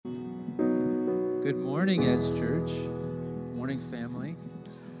Good morning, Edge Church. Morning, family.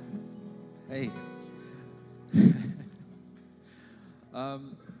 Hey.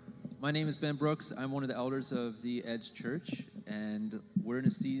 My name is Ben Brooks. I'm one of the elders of the Edge Church, and we're in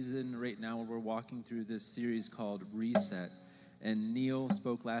a season right now where we're walking through this series called Reset. And Neil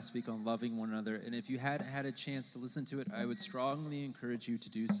spoke last week on loving one another, and if you hadn't had a chance to listen to it, I would strongly encourage you to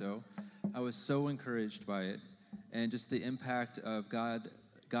do so. I was so encouraged by it, and just the impact of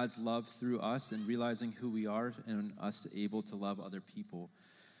God's love through us and realizing who we are and us able to love other people.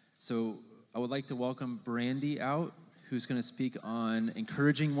 So I would like to welcome Brandy out, who's going to speak on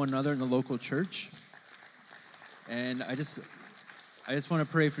encouraging one another in the local church. And I just want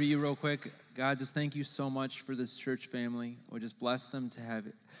to pray for you real quick. God, just thank you so much for this church family. We just bless them to have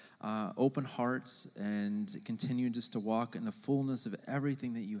open hearts and continue just to walk in the fullness of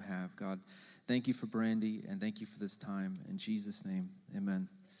everything that you have. God, thank you for Brandy, and thank you for this time. In Jesus' name, amen.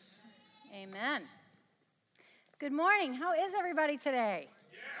 Amen. Good morning. How is everybody today?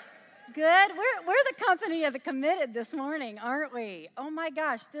 Yeah. Good. We're the company of the committed this morning, aren't we? Oh my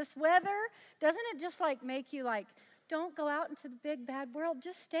gosh, this weather, doesn't it just make you don't go out into the big bad world,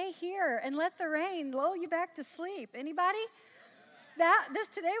 just stay here and let the rain lull you back to sleep. Anybody? This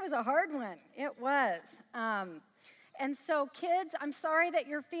today was a hard one. It was. And so kids, I'm sorry that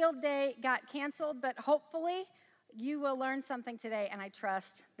your field day got canceled, but hopefully you will learn something today, and I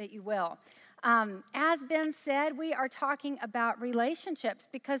trust that you will. As Ben said, we are talking about relationships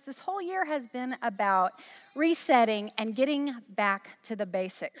because this whole year has been about resetting and getting back to the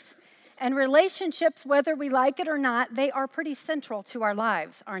basics. And relationships, whether we like it or not, they are pretty central to our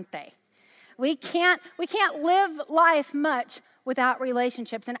lives, aren't they? We can't live life much without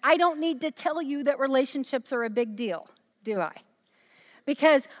relationships. And I don't need to tell you that relationships are a big deal, do I?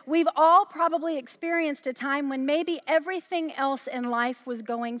 Because we've all probably experienced a time when maybe everything else in life was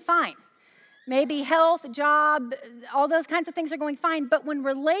going fine. Maybe health, job, all those kinds of things are going fine. But when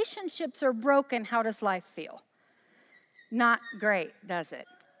relationships are broken, how does life feel? Not great, does it?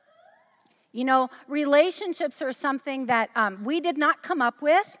 You know, relationships are something that we did not come up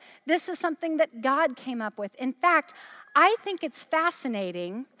with. This is something that God came up with. In fact, I think it's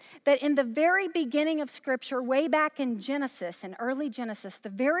fascinating that in the very beginning of Scripture, way back in Genesis, in early Genesis, the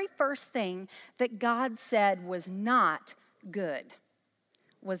very first thing that God said was not good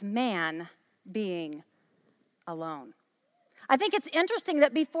was man being alone. I think it's interesting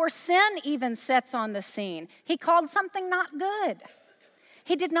that before sin even sets on the scene, he called something not good.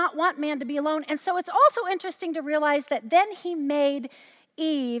 He did not want man to be alone. And so it's also interesting to realize that then he made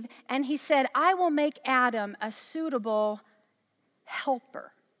Eve, and he said, I will make Adam a suitable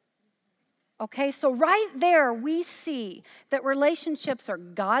helper. Okay, so right there we see that relationships are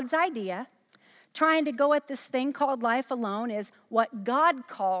God's idea. Trying to go at this thing called life alone is what God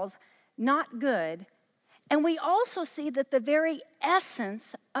calls not good. And we also see that the very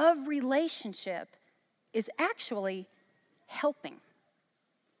essence of relationship is actually helping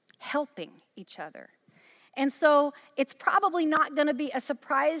each other. And so it's probably not going to be a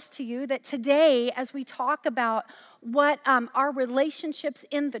surprise to you that today, as we talk about what our relationships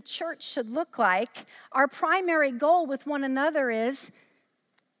in the church should look like, our primary goal with one another is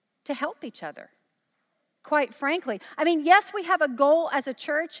to help each other. Quite frankly. I mean, yes, we have a goal as a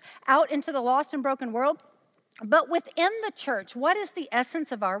church out into the lost and broken world, but within the church, what is the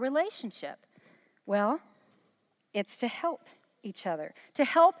essence of our relationship? Well, it's to help each other, to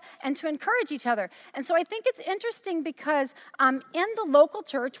help and to encourage each other. And so I think it's interesting because in the local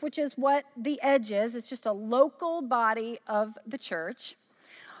church, which is what the Edge is, it's just a local body of the church,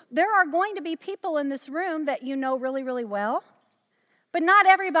 there are going to be people in this room that you know really, really well, but not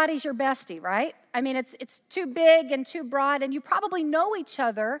everybody's your bestie, right? I mean, it's too big and too broad, and you probably know each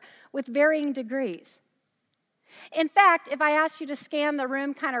other with varying degrees. In fact, if I asked you to scan the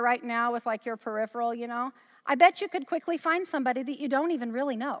room kind of right now with your peripheral, I bet you could quickly find somebody that you don't even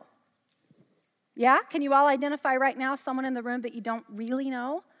really know. Yeah? Can you all identify right now someone in the room that you don't really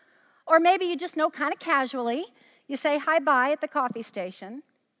know? Or maybe you just know kind of casually. You say hi-bye at the coffee station.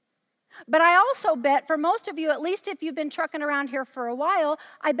 But I also bet for most of you, at least if you've been trucking around here for a while,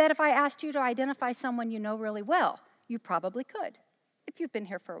 I bet if I asked you to identify someone you know really well, you probably could if you've been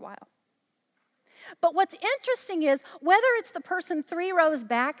here for a while. But what's interesting is whether it's the person 3 rows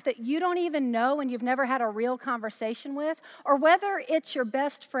back that you don't even know and you've never had a real conversation with, or whether it's your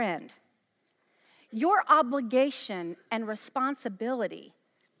best friend, your obligation and responsibility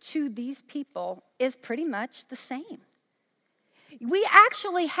to these people is pretty much the same. We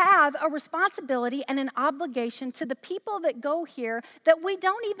actually have a responsibility and an obligation to the people that go here that we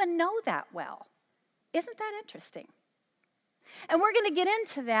don't even know that well. Isn't that interesting? And we're going to get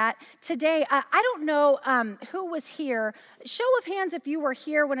into that today. I don't know who was here. Show of hands if you were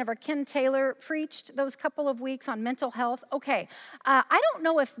here whenever Ken Taylor preached those couple of weeks on mental health. Okay, I don't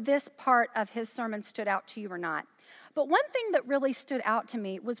know if this part of his sermon stood out to you or not. But one thing that really stood out to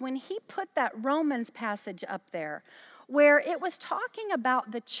me was when he put that Romans passage up there, where it was talking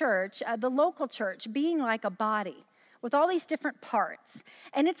about the church, the local church, being like a body with all these different parts.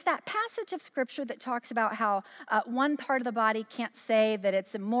 And it's that passage of Scripture that talks about how one part of the body can't say that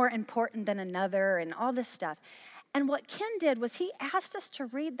it's more important than another and all this stuff. And what Ken did was he asked us to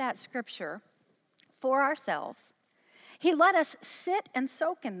read that Scripture for ourselves. He let us sit and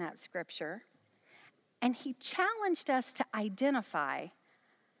soak in that Scripture. And he challenged us to identify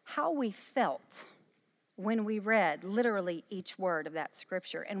how we felt when we read literally each word of that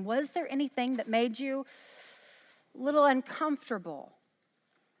Scripture. And was there anything that made you a little uncomfortable?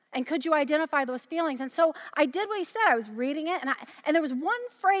 And could you identify those feelings? And so I did what he said. I was reading it, and there was one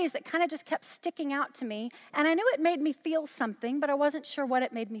phrase that kind of just kept sticking out to me, and I knew it made me feel something, but I wasn't sure what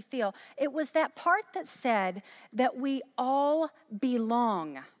it made me feel. It was that part that said that we all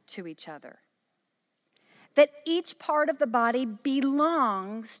belong to each other, that each part of the body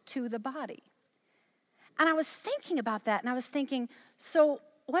belongs to the body. And I was thinking about that, and I was thinking, so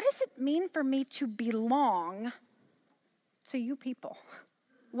what does it mean for me to belong to you people?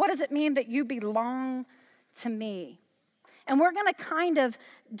 What does it mean that you belong to me? And we're going to kind of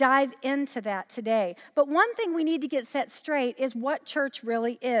dive into that today. But one thing we need to get set straight is what church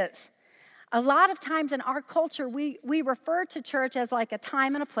really is. A lot of times in our culture, we refer to church as like a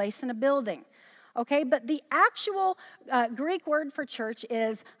time and a place and a building. Okay, but the actual Greek word for church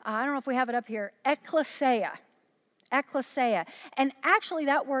is, I don't know if we have it up here, ekklesia. Ekklesia. And actually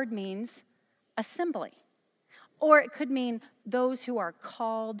that word means assembly. Or it could mean those who are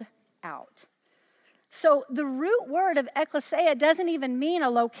called out. So the root word of ekklesia doesn't even mean a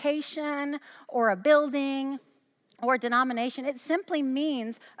location or a building or a denomination. It simply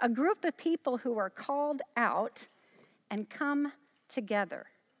means a group of people who are called out and come together.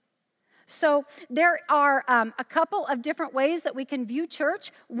 So there are a couple of different ways that we can view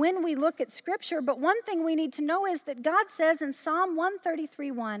church when we look at Scripture, but one thing we need to know is that God says in Psalm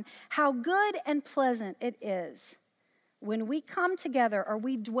 133:1, how good and pleasant it is when we come together or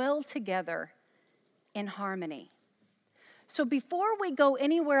we dwell together in harmony. So before we go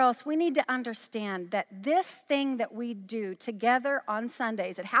anywhere else, we need to understand that this thing that we do together on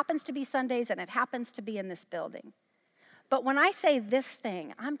Sundays, it happens to be Sundays and it happens to be in this building. But when I say this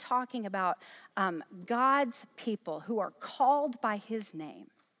thing, I'm talking about God's people who are called by His name.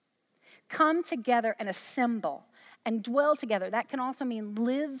 Come together and assemble and dwell together. That can also mean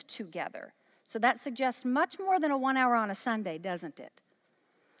live together. So that suggests much more than a 1 hour on a Sunday, doesn't it?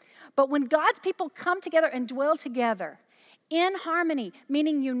 But when God's people come together and dwell together in harmony,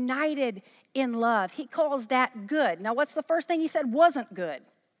 meaning united in love, He calls that good. Now, what's the first thing He said wasn't good?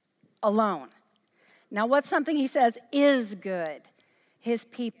 Alone. Now, what's something He says is good? His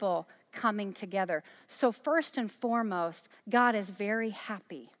people coming together. So first and foremost, God is very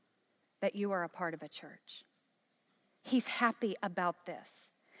happy that you are a part of a church. He's happy about this.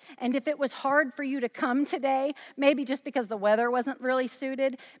 And if it was hard for you to come today, maybe just because the weather wasn't really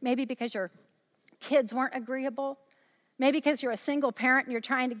suited, maybe because your kids weren't agreeable, maybe because you're a single parent and you're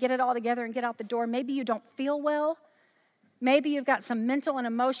trying to get it all together and get out the door, maybe you don't feel well, maybe you've got some mental and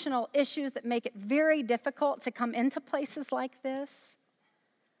emotional issues that make it very difficult to come into places like this.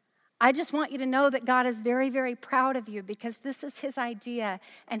 I just want you to know that God is very, very proud of you because this is His idea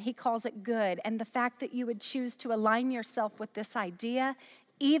and He calls it good. And the fact that you would choose to align yourself with this idea,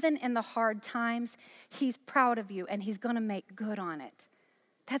 even in the hard times, He's proud of you and He's going to make good on it.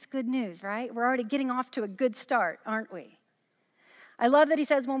 That's good news, right? We're already getting off to a good start, aren't we? I love that He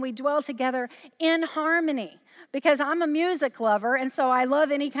says when we dwell together in harmony, because I'm a music lover, and so I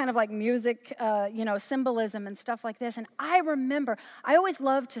love any kind of like music, symbolism and stuff like this. And I remember, I always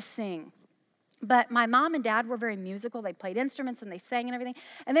loved to sing, but my mom and dad were very musical. They played instruments and they sang and everything,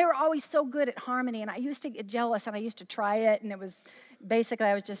 and they were always so good at harmony, and I used to get jealous, and I used to try it, and it was basically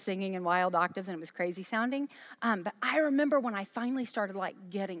I was just singing in wild octaves, and it was crazy sounding. But I remember when I finally started like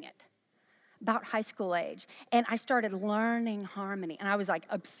getting it, about high school age, and I started learning harmony, and I was like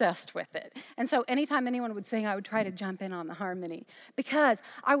obsessed with it. And so anytime anyone would sing, I would try to jump in on the harmony because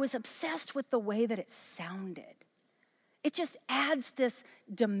I was obsessed with the way that it sounded. It just adds this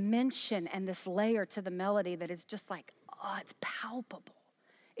dimension and this layer to the melody that is just like, oh, it's palpable.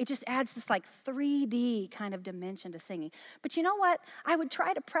 It just adds this like 3D kind of dimension to singing. But you know what? I would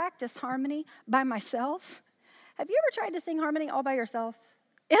try to practice harmony by myself. Have you ever tried to sing harmony all by yourself?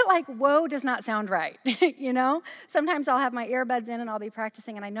 it like, whoa, does not sound right, you know? Sometimes I'll have my earbuds in and I'll be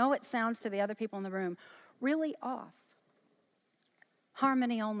practicing, and I know it sounds to the other people in the room really off.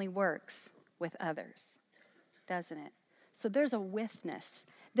 Harmony only works with others, doesn't it? So there's a withness,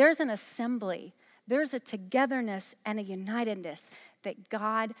 there's an assembly, there's a togetherness and a unitedness that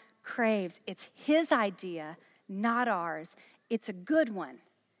God craves. It's his idea, not ours. It's a good one.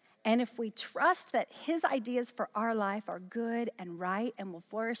 And if we trust that his ideas for our life are good and right and will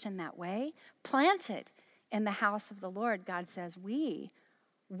flourish in that way, planted in the house of the Lord, God says we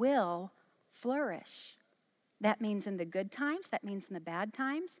will flourish. That means in the good times, that means in the bad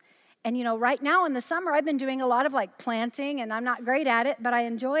times. And you know, right now in the summer, I've been doing a lot of like planting, and I'm not great at it, but I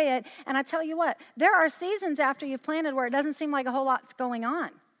enjoy it. And I tell you what, there are seasons after you've planted where it doesn't seem like a whole lot's going on,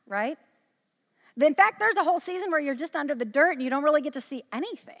 right? In fact, there's a whole season where you're just under the dirt and you don't really get to see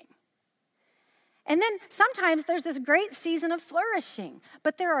anything. And then sometimes there's this great season of flourishing,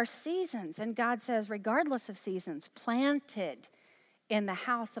 but there are seasons, and God says, regardless of seasons, planted in the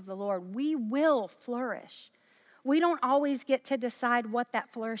house of the Lord, we will flourish. We don't always get to decide what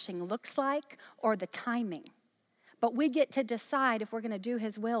that flourishing looks like or the timing, but we get to decide if we're going to do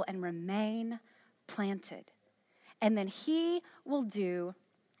his will and remain planted. And then he will do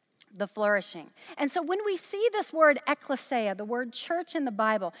the flourishing. And so when we see this word ecclesia, the word church in the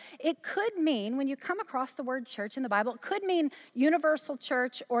Bible, it could mean, when you come across the word church in the Bible, it could mean universal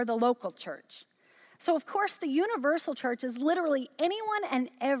church or the local church. So of course the universal church is literally anyone and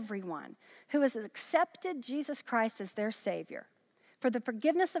everyone who has accepted Jesus Christ as their Savior for the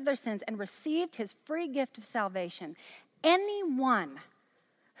forgiveness of their sins and received his free gift of salvation. Anyone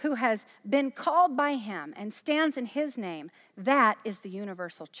who has been called by him and stands in his name, that is the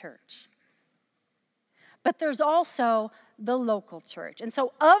universal church. But there's also the local church. And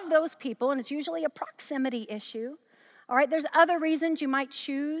so of those people, and it's usually a proximity issue, all right, there's other reasons you might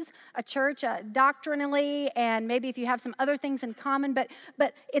choose a church doctrinally, and maybe if you have some other things in common, but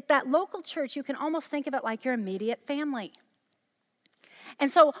at that local church, you can almost think of it like your immediate family.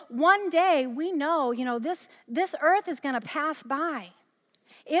 And so one day we know, this earth is going to pass by.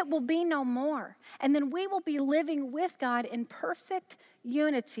 It will be no more. And then we will be living with God in perfect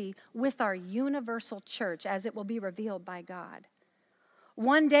unity with our universal church as it will be revealed by God.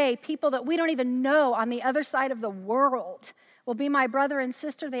 One day, people that we don't even know on the other side of the world will be my brother and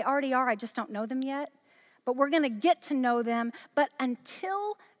sister. They already are. I just don't know them yet. But we're going to get to know them. But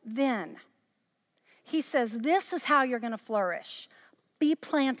until then, he says, this is how you're going to flourish. Be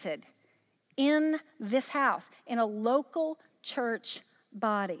planted in this house, in a local church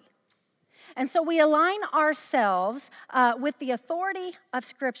body. And so we align ourselves with the authority of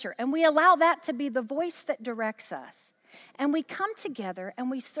Scripture, and we allow that to be the voice that directs us. And we come together and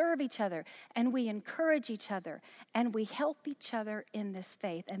we serve each other and we encourage each other and we help each other in this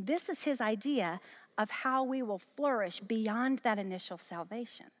faith. And this is his idea of how we will flourish beyond that initial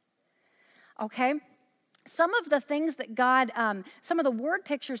salvation. Okay? Some of the things that God, some of the word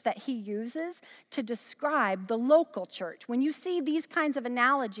pictures that he uses to describe the local church. When you see these kinds of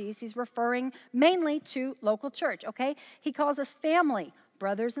analogies, he's referring mainly to local church, okay? He calls us family,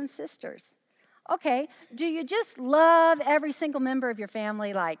 brothers and sisters. Okay, do you just love every single member of your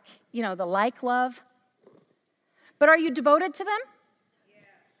family like, the like love? But are you devoted to them? Yeah.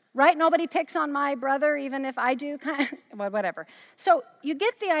 Right? Nobody picks on my brother, even if I do, well, whatever. So you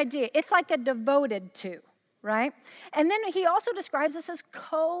get the idea. It's like a devoted to, right? And then he also describes us as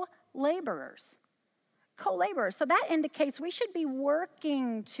co-laborers. Co-laborers. So that indicates we should be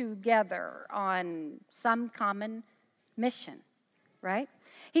working together on some common mission, right?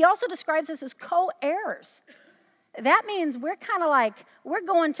 He also describes us as co-heirs. That means we're kind of like, we're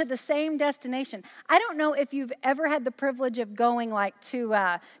going to the same destination. I don't know if you've ever had the privilege of going like to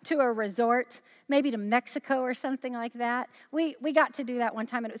a resort, maybe to Mexico or something like that. We got to do that one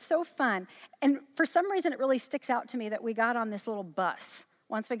time, and it was so fun. And for some reason, it really sticks out to me that we got on this little bus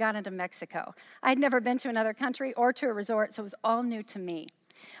once we got into Mexico. I'd never been to another country or to a resort, so it was all new to me.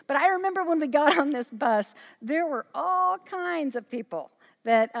 But I remember when we got on this bus, there were all kinds of people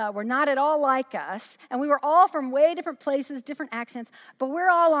that were not at all like us, and we were all from way different places, different accents, but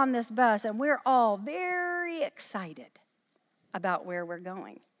we're all on this bus, and we're all very excited about where we're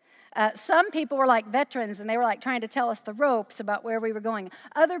going. Some people were like veterans, and they were like trying to tell us the ropes about where we were going.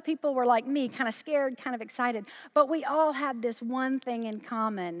 Other people were like me, kind of scared, kind of excited, but we all had this one thing in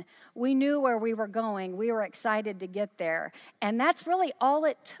common. We knew where we were going. We were excited to get there, and that's really all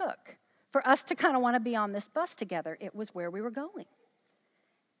it took for us to kind of want to be on this bus together. It was where we were going.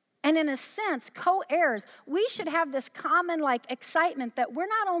 And in a sense, co-heirs, we should have this common excitement that we're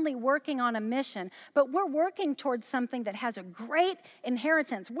not only working on a mission, but we're working towards something that has a great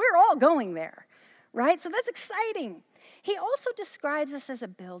inheritance. We're all going there, right? So that's exciting. He also describes us as a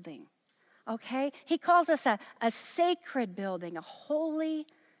building, okay? He calls us a sacred building, a holy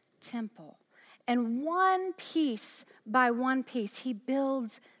temple. And one piece by one piece, he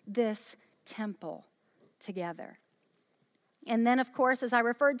builds this temple together. And then, of course, as I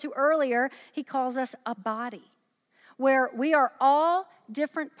referred to earlier, he calls us a body, where we are all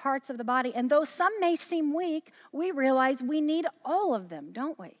different parts of the body. And though some may seem weak, we realize we need all of them,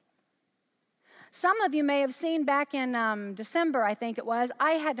 don't we? Some of you may have seen back in December, I think it was,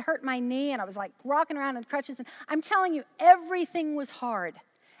 I had hurt my knee and I was rocking around in crutches. And I'm telling you, everything was hard.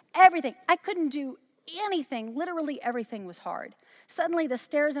 Everything. I couldn't do anything. Literally everything was hard. Suddenly the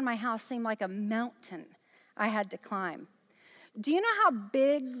stairs in my house seemed like a mountain I had to climb. Do you know how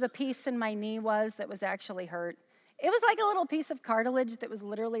big the piece in my knee was that was actually hurt? It was like a little piece of cartilage that was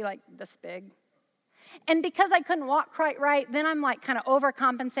literally this big. And because I couldn't walk quite right, then I'm kind of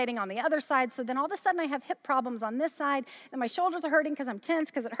overcompensating on the other side. So then all of a sudden I have hip problems on this side, and my shoulders are hurting because I'm tense,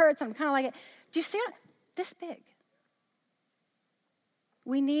 because it hurts, and I'm kind of it. Do you see it? This big.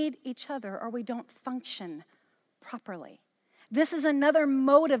 We need each other or we don't function properly. This is another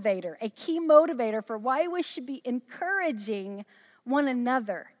motivator, a key motivator for why we should be encouraging one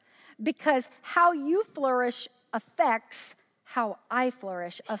another. Because how you flourish affects how I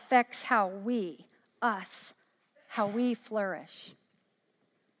flourish, affects how we flourish.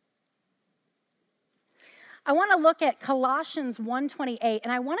 I want to look at Colossians 1:28,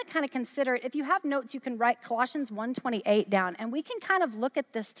 and I want to kind of consider it. If you have notes, you can write Colossians 1:28 down, and we can kind of look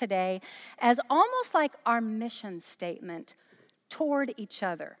at this today as almost like our mission statement toward each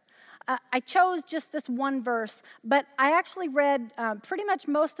other. I chose just this one verse, but I actually read pretty much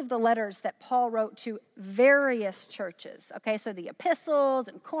most of the letters that Paul wrote to various churches, okay, so the epistles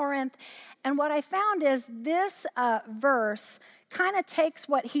and Corinth, and what I found is this verse kind of takes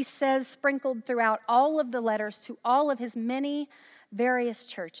what he says sprinkled throughout all of the letters to all of his many various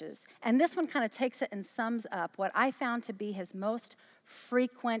churches, and this one kind of takes it and sums up what I found to be his most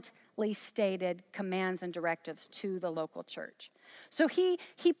frequently stated commands and directives to the local church. So he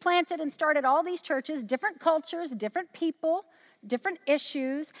planted and started all these churches, different cultures, different people, different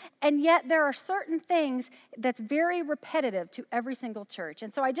issues, and yet there are certain things that's very repetitive to every single church.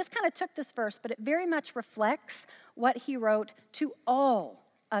 And so I just kind of took this verse, but it very much reflects what he wrote to all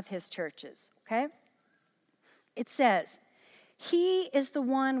of his churches, okay? It says, "He is the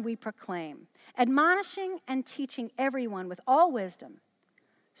one we proclaim, admonishing and teaching everyone with all wisdom,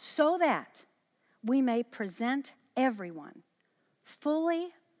 so that we may present everyone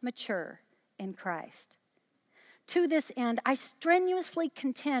fully mature in Christ. To this end, I strenuously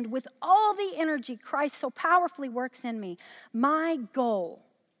contend with all the energy Christ so powerfully works in me. My goal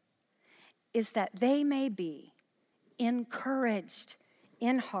is that they may be encouraged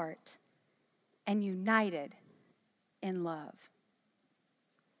in heart and united in love."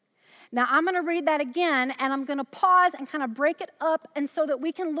 Now, I'm going to read that again, and I'm going to pause and kind of break it up, and so that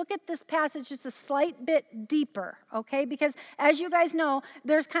we can look at this passage just a slight bit deeper, okay? Because as you guys know,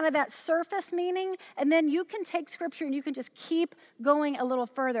 there's kind of that surface meaning, and then you can take Scripture and you can just keep going a little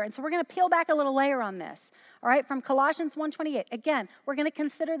further. And so we're going to peel back a little layer on this, all right? From Colossians 1:28. Again, we're going to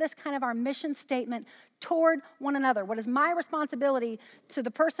consider this kind of our mission statement toward one another. What is my responsibility to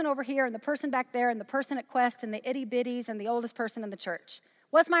the person over here and the person back there and the person at Quest and the itty-bitties and the oldest person in the church?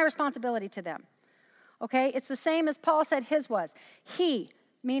 What's my responsibility to them? Okay, it's the same as Paul said his was. He,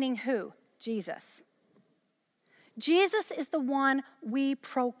 meaning who? Jesus. Jesus is the one we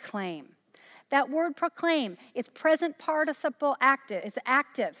proclaim. That word proclaim, it's present participle active. It's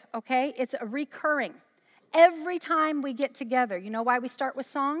active, okay? It's a recurring. Every time we get together, you know why we start with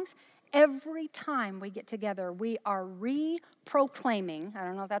songs? Every time we get together, we are re-proclaiming. I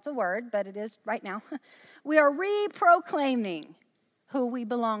don't know if that's a word, but it is right now. We are re-proclaiming who we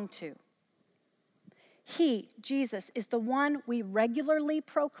belong to. He, Jesus, is the one we regularly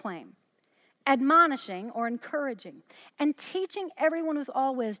proclaim, admonishing or encouraging, and teaching everyone with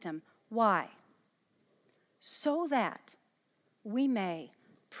all wisdom. Why? So that we may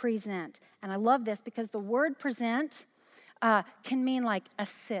present. And I love this because the word present can mean like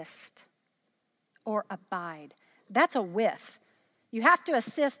assist or abide. That's a with. You have to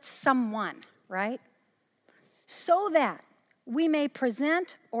assist someone, right? So that we may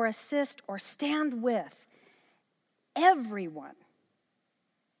present or assist or stand with everyone.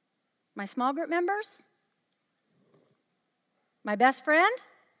 My small group members, my best friend,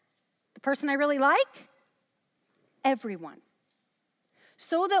 the person I really like, everyone.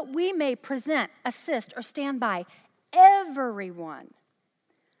 so that we may present, assist, or stand by everyone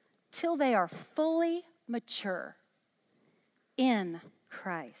till they are fully mature in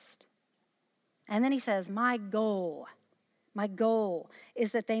Christ. And then he says, my goal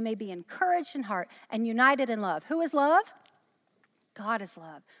is that they may be encouraged in heart and united in love. Who is love? God is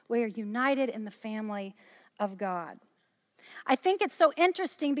love. We are united in the family of God. I think it's so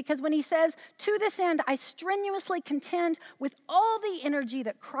interesting because when he says, to this end, I strenuously contend with all the energy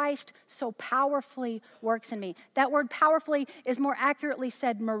that Christ so powerfully works in me. That word powerfully is more accurately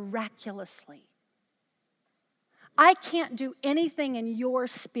said miraculously. I can't do anything in your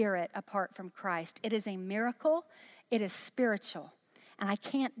spirit apart from Christ. It is a miracle. It is spiritual. And I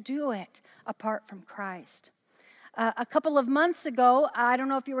can't do it apart from Christ. A couple of months ago, I don't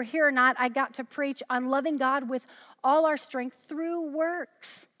know if you were here or not, I got to preach on loving God with all our strength through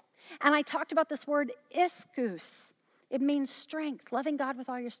works. And I talked about this word ischus. It means strength, loving God with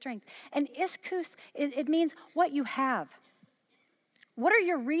all your strength. And ischus, it means what you have. What are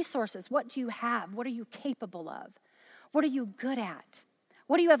your resources? What do you have? What are you capable of? What are you good at?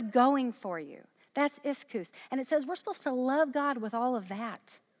 What do you have going for you? That's ischus. And it says we're supposed to love God with all of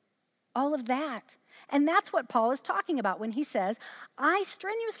that. All of that. And that's what Paul is talking about when he says, I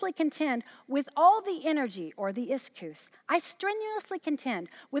strenuously contend with all the energy, or the ischus. I strenuously contend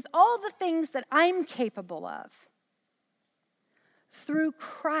with all the things that I'm capable of through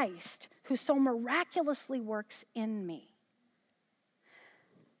Christ, who so miraculously works in me.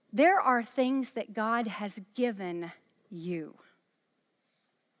 There are things that God has given you.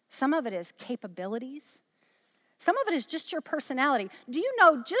 Some of it is capabilities. Some of it is just your personality. Do you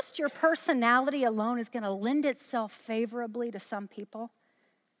know just your personality alone is going to lend itself favorably to some people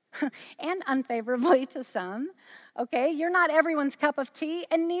and unfavorably to some? Okay, you're not everyone's cup of tea,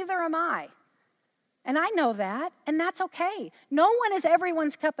 and neither am I. And I know that, and that's okay. No one is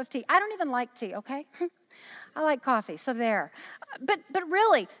everyone's cup of tea. I don't even like tea, okay? I like coffee, so there. But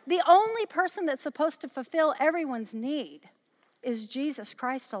really, the only person that's supposed to fulfill everyone's need is Jesus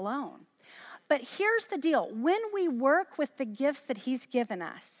Christ alone. But here's the deal. When we work with the gifts that he's given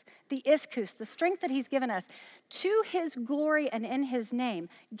us, the ischus, the strength that he's given us, to his glory and in his name,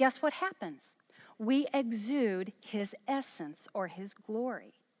 guess what happens? We exude his essence or his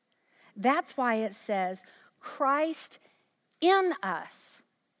glory. That's why it says, Christ in us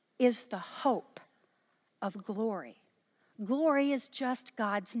is the hope of glory. Glory is just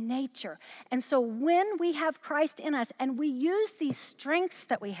God's nature. And so when we have Christ in us and we use these strengths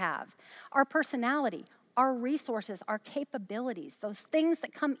that we have, our personality, our resources, our capabilities, those things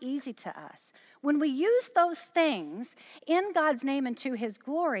that come easy to us, when we use those things in God's name and to his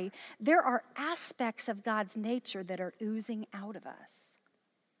glory, there are aspects of God's nature that are oozing out of us.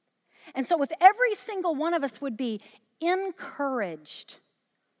 And so if every single one of us would be encouraged,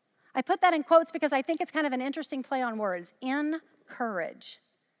 I put that in quotes because I think it's kind of an interesting play on words. Encourage.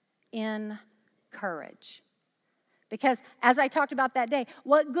 Encourage. Because as I talked about that day,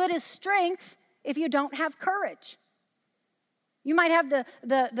 what good is strength if you don't have courage? You might have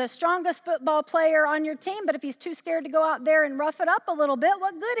the strongest football player on your team, but if he's too scared to go out there and rough it up a little bit,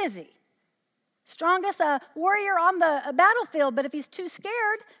 what good is he? Strongest warrior on the battlefield, but if he's too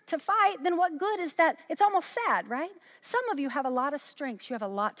scared to fight, then what good is that? It's almost sad, right? Some of you have a lot of strengths. You have a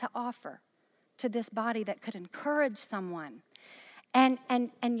lot to offer to this body that could encourage someone. And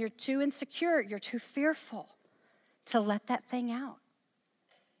you're too insecure, you're too fearful to let that thing out.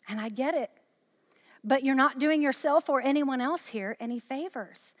 And I get it. But you're not doing yourself or anyone else here any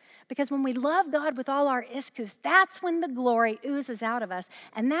favors. Because when we love God with all our ischus, that's when the glory oozes out of us.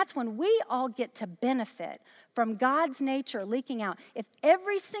 And that's when we all get to benefit from God's nature leaking out. If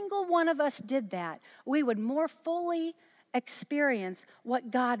every single one of us did that, we would more fully experience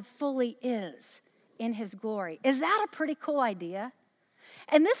what God fully is in his glory. Is that a pretty cool idea?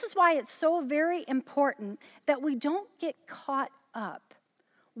 And this is why it's so very important that we don't get caught up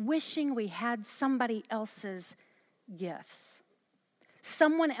wishing we had somebody else's gifts,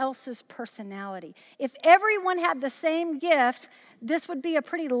 someone else's personality. If everyone had the same gift, this would be a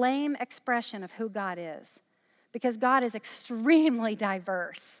pretty lame expression of who God is, because God is extremely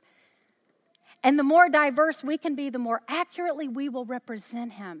diverse. And the more diverse we can be, the more accurately we will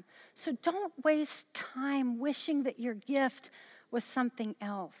represent him. So don't waste time wishing that your gift was something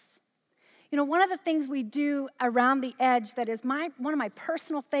else. You know, one of the things we do around the edge that is one of my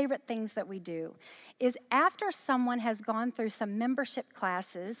personal favorite things that we do is after someone has gone through some membership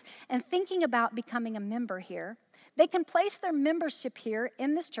classes and thinking about becoming a member here, they can place their membership here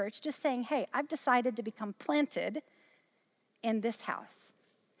in this church just saying, hey, I've decided to become planted in this house.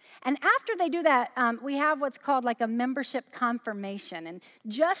 And after they do that, we have what's called like a membership confirmation. And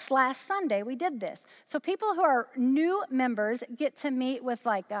just last Sunday, we did this. So people who are new members get to meet with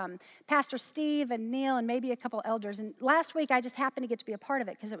like Pastor Steve and Neil and maybe a couple elders. And last week, I just happened to get to be a part of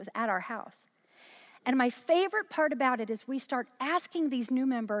it because it was at our house. And my favorite part about it is we start asking these new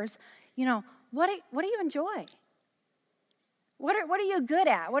members, what do you enjoy? What are you good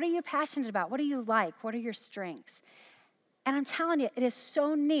at? What are you passionate about? What do you like? What are your strengths? And I'm telling you, it is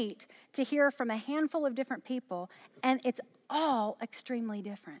so neat to hear from a handful of different people, and it's all extremely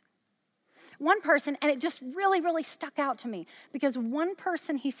different. One person, and it just really, really stuck out to me, because one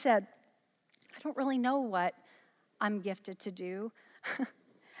person, he said, I don't really know what I'm gifted to do.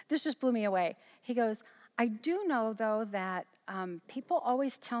 This just blew me away. He goes, I do know, though, that people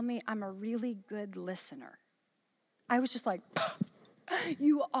always tell me I'm a really good listener. I was just like,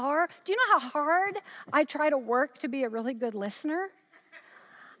 you are? Do you know how hard I try to work to be a really good listener?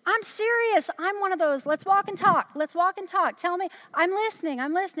 I'm serious. I'm one of those, let's walk and talk. Let's walk and talk. Tell me, I'm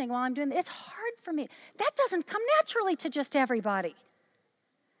listening while I'm doing this. It's hard for me. That doesn't come naturally to just everybody.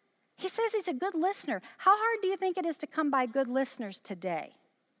 He says he's a good listener. How hard do you think it is to come by good listeners today?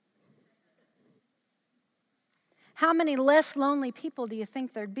 How many less lonely people do you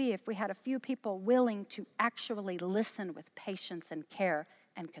think there'd be if we had a few people willing to actually listen with patience and care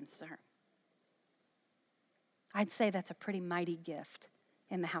and concern? I'd say that's a pretty mighty gift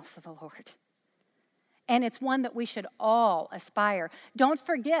in the house of the Lord. And it's one that we should all aspire. Don't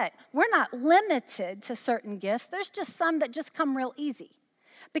forget, we're not limited to certain gifts. There's just some that just come real easy.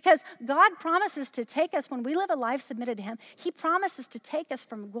 Because God promises to take us, when we live a life submitted to Him, He promises to take us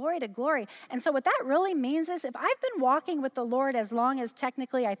from glory to glory. And so what that really means is, if I've been walking with the Lord as long as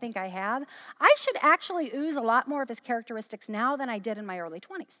technically I think I have, I should actually ooze a lot more of His characteristics now than I did in my early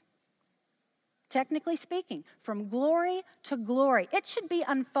 20s. Technically speaking, from glory to glory, it should be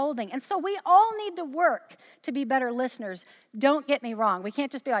unfolding. And so we all need to work to be better listeners. Don't get me wrong. We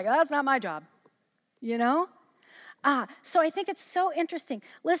can't just be like, oh, that's not my job, So I think it's so interesting.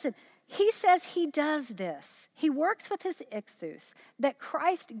 Listen, he says he does this. He works with his ichthus that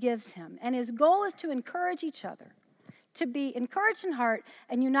Christ gives him, and his goal is to encourage each other, to be encouraged in heart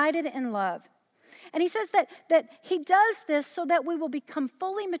and united in love. And he says that he does this so that we will become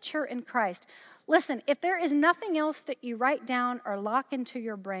fully mature in Christ. Listen, if there is nothing else that you write down or lock into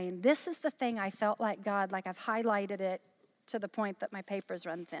your brain, this is the thing I felt like God, like I've highlighted it to the point that my papers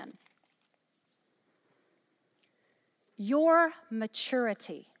run thin. Your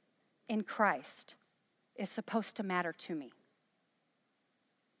maturity in Christ is supposed to matter to me.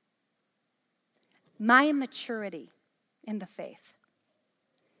 My maturity in the faith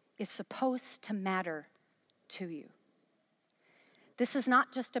is supposed to matter to you. This is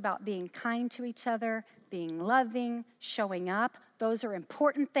not just about being kind to each other, being loving, showing up. Those are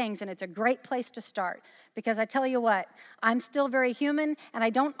important things, and it's a great place to start. Because I tell you what, I'm still very human, and I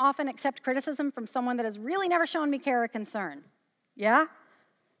don't often accept criticism from someone that has really never shown me care or concern. Yeah?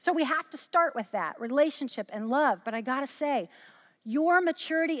 So we have to start with that, relationship and love. But I gotta say, your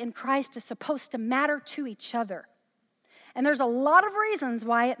maturity in Christ is supposed to matter to each other. And there's a lot of reasons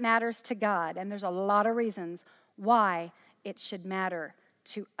why it matters to God, and there's a lot of reasons why it should matter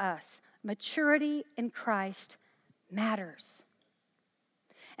to us. Maturity in Christ matters.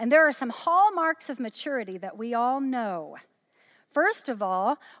 And there are some hallmarks of maturity that we all know. First of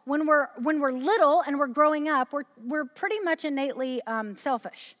all, when we're little and we're growing up, we're pretty much innately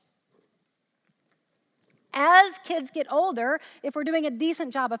selfish. As kids get older, if we're doing a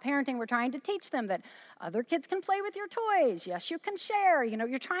decent job of parenting, we're trying to teach them that other kids can play with your toys. Yes, you can share.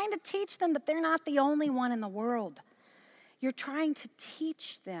 You're trying to teach them that they're not the only one in the world. You're trying to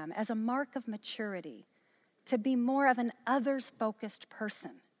teach them, as a mark of maturity, to be more of an others-focused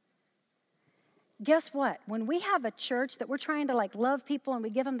person. Guess what? When we have a church that we're trying to love people and we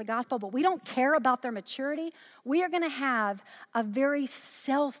give them the gospel, but we don't care about their maturity, we are going to have a very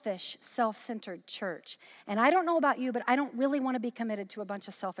selfish, self-centered church. And I don't know about you, but I don't really want to be committed to a bunch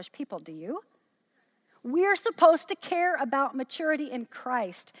of selfish people. Do you? We're supposed to care about maturity in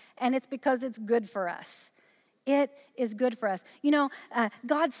Christ, and it's because it's good for us. It is good for us.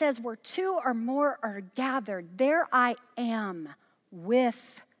 God says where two or more are gathered, there I am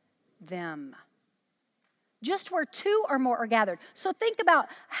with them. Just where two or more are gathered. So think about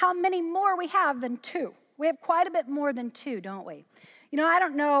how many more we have than two. We have quite a bit more than two, don't we? I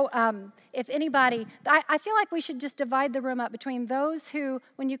don't know if anybody, I feel like we should just divide the room up between those who,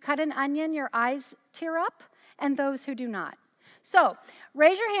 when you cut an onion, your eyes tear up, and those who do not. So,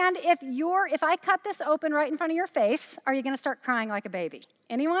 raise your hand if I cut this open right in front of your face, are you going to start crying like a baby?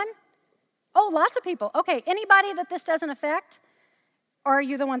 Anyone? Oh, lots of people. Okay, anybody that this doesn't affect? Or are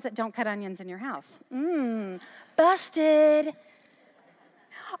you the ones that don't cut onions in your house? Busted.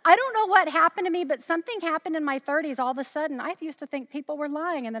 I don't know what happened to me, but something happened in my 30s all of a sudden. I used to think people were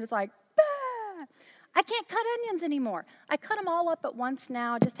lying, and then it's like, bah! I can't cut onions anymore. I cut them all up at once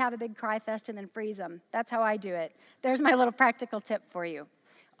now, just have a big cry fest and then freeze them. That's how I do it. There's my little practical tip for you.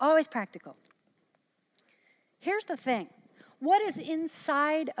 Always practical. Here's the thing. What is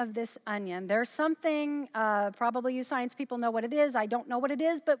inside of this onion? There's something, probably you science people know what it is. I don't know what it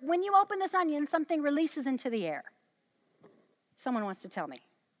is, but when you open this onion, something releases into the air. Someone wants to tell me.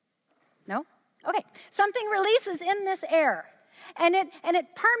 No? Okay. Something releases in this air, and it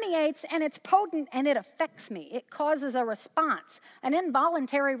permeates, and it's potent, and it affects me. It causes a response, an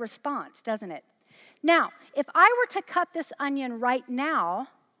involuntary response, doesn't it? Now, if I were to cut this onion right now,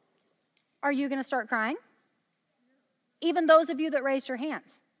 are you going to start crying? Even those of you that raised your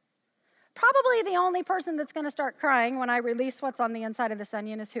hands. Probably the only person that's going to start crying when I release what's on the inside of this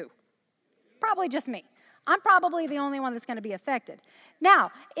onion is who? Probably just me. I'm probably the only one that's going to be affected.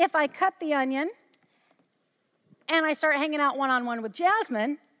 Now, if I cut the onion and I start hanging out one-on-one with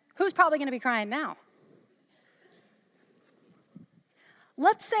Jasmine, who's probably going to be crying now?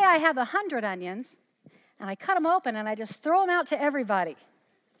 Let's say I have 100 onions and I cut them open and I just throw them out to everybody.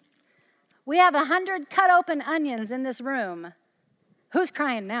 We have 100 cut open onions in this room. Who's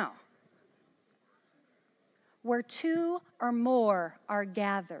crying now? Where two or more are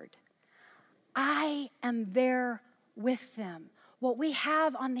gathered, I am there with them. What we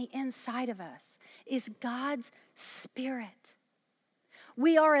have on the inside of us is God's Spirit.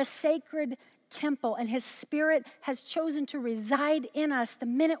 We are a sacred temple, and His Spirit has chosen to reside in us the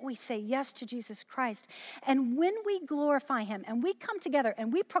minute we say yes to Jesus Christ. And when we glorify Him and we come together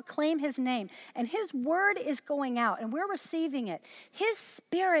and we proclaim His name and His word is going out and we're receiving it, His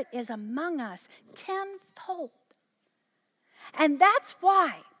Spirit is among us tenfold. And that's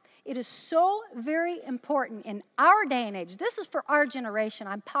why it is so very important in our day and age. This is for our generation,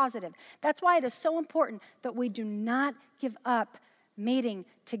 I'm positive. That's why it is so important that we do not give up meeting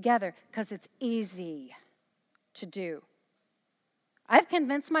together, because it's easy to do. I've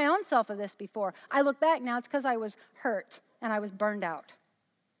convinced my own self of this before. I look back now, it's because I was hurt and I was burned out.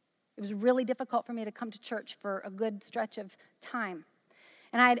 It was really difficult for me to come to church for a good stretch of time.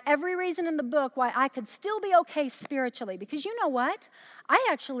 And I had every reason in the book why I could still be okay spiritually, because you know what? I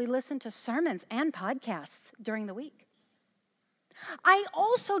actually listen to sermons and podcasts during the week. I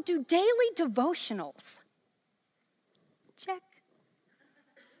also do daily devotionals. Check.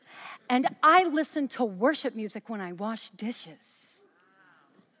 And I listen to worship music when I wash dishes.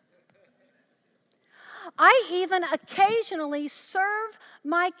 I even occasionally serve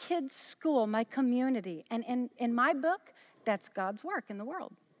my kids' school, my community. And in my book, that's God's work in the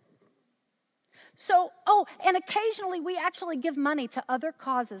world. So, and occasionally we actually give money to other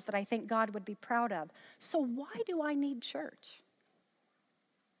causes that I think God would be proud of. So why do I need church?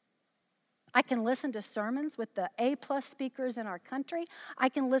 I can listen to sermons with the A-plus speakers in our country. I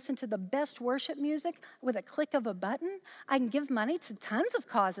can listen to the best worship music with a click of a button. I can give money to tons of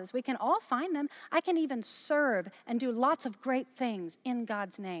causes. We can all find them. I can even serve and do lots of great things in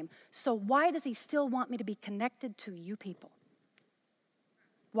God's name. So why does He still want me to be connected to you people?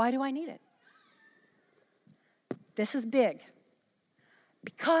 Why do I need it? This is big.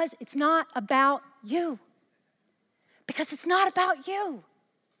 Because it's not about you. Because it's not about you.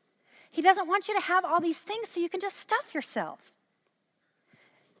 He doesn't want you to have all these things so you can just stuff yourself.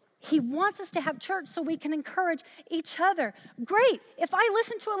 He wants us to have church so we can encourage each other. Great. If I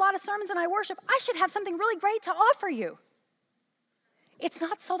listen to a lot of sermons and I worship, I should have something really great to offer you. It's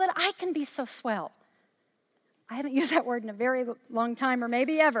not so that I can be so swell. I haven't used that word in a very long time, or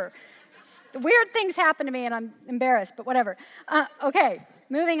maybe ever. Weird things happen to me and I'm embarrassed, but whatever. Okay.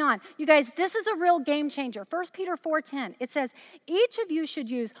 Moving on. You guys, this is a real game changer. 1 Peter 4:10, it says, each of you should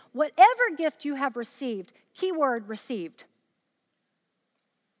use whatever gift you have received. Keyword, received.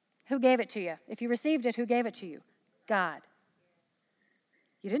 Who gave it to you? If you received it, who gave it to you? God.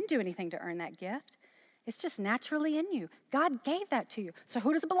 You didn't do anything to earn that gift. It's just naturally in you. God gave that to you. So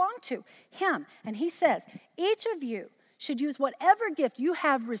who does it belong to? Him. And He says, each of you should use whatever gift you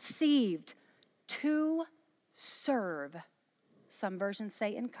have received to serve. Some versions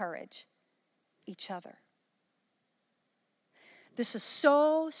say encourage each other. This is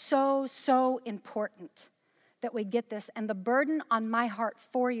so, so, so important that we get this. And the burden on my heart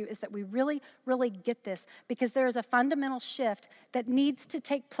for you is that we really, really get this, because there is a fundamental shift that needs to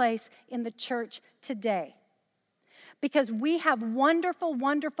take place in the church today. because we have wonderful,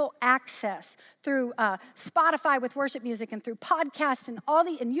 wonderful access through Spotify with worship music and through podcasts and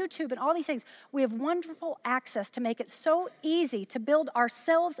YouTube and all these things. We have wonderful access to make it so easy to build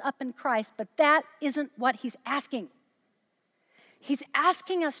ourselves up in Christ, but that isn't what he's asking. He's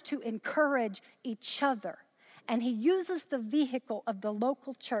asking us to encourage each other, and he uses the vehicle of the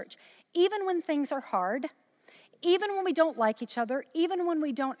local church, even when things are hard, even when we don't like each other, even when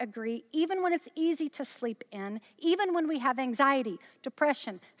we don't agree, even when it's easy to sleep in, even when we have anxiety,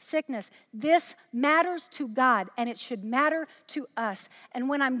 depression, sickness. This matters to God, and it should matter to us. And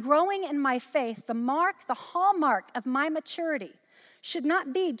when I'm growing in my faith, the hallmark of my maturity should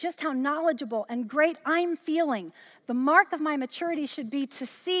not be just how knowledgeable and great I'm feeling. The mark of my maturity should be to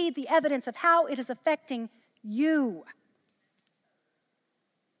see the evidence of how it is affecting you.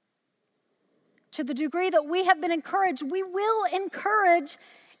 To the degree that we have been encouraged, we will encourage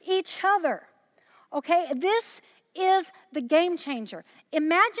each other. Okay? This is the game changer.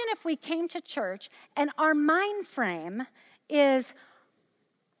 Imagine if we came to church and our mind frame is,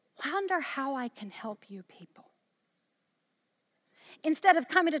 wonder how I can help you people. Instead of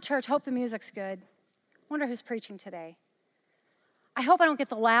coming to church, hope the music's good. Wonder who's preaching today. I hope I don't get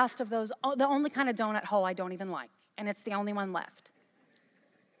the last of those, the only kind of donut hole I don't even like, and it's the only one left.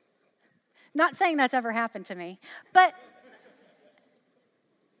 Not saying that's ever happened to me, but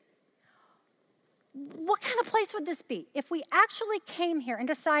what kind of place would this be if we actually came here and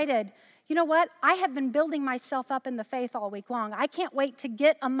decided, you know what, I have been building myself up in the faith all week long. I can't wait to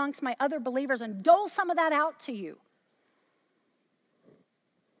get amongst my other believers and dole some of that out to you.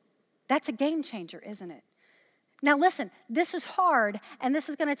 That's a game changer, isn't it? Now listen, this is hard, and this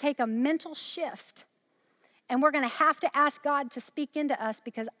is going to take a mental shift. And we're going to have to ask God to speak into us,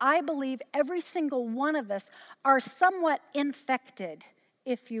 because I believe every single one of us are somewhat infected,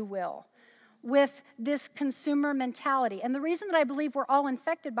 if you will, with this consumer mentality. And the reason that I believe we're all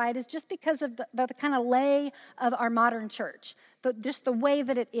infected by it is just because of the kind of lay of our modern church, just the way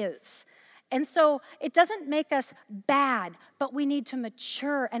that it is. And so it doesn't make us bad, but we need to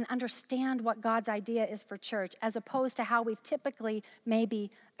mature and understand what God's idea is for church, as opposed to how we've typically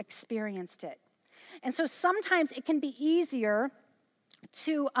maybe experienced it. And so sometimes it can be easier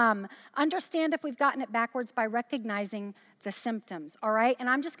to understand if we've gotten it backwards by recognizing the symptoms, all right? And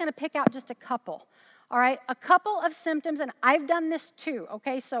I'm just going to pick out just a couple, all right? A couple of symptoms, and I've done this too,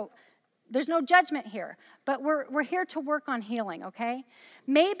 okay? So there's no judgment here, but we're here to work on healing, okay?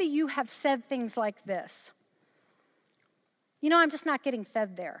 Maybe you have said things like this. You know, I'm just not getting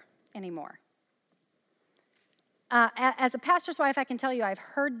fed there anymore. As a pastor's wife, I can tell you I've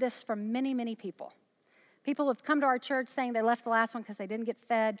heard this from many, many people. People have come to our church saying they left the last one because they didn't get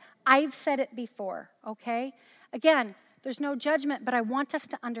fed. I've said it before, okay? Again, there's no judgment, but I want us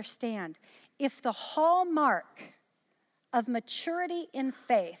to understand, if the hallmark of maturity in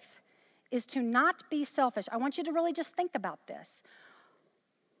faith is to not be selfish, I want you to really just think about this.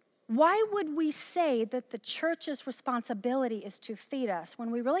 Why would we say that the church's responsibility is to feed us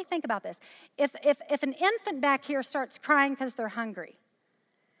when we really think about this? If an infant back here starts crying because they're hungry,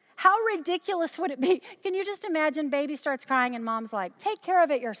 how ridiculous would it be? Can you just imagine baby starts crying and mom's like, take care of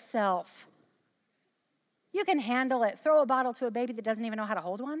it yourself. You can handle it. Throw a bottle to a baby that doesn't even know how to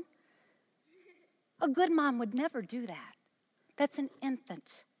hold one. A good mom would never do that. That's an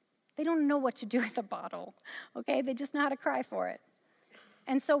infant. They don't know what to do with a bottle, okay? They just know how to cry for it.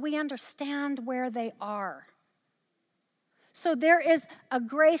 And so we understand where they are. So there is a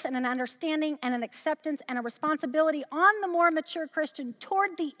grace and an understanding and an acceptance and a responsibility on the more mature Christian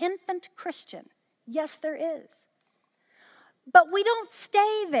toward the infant Christian. Yes, there is. But we don't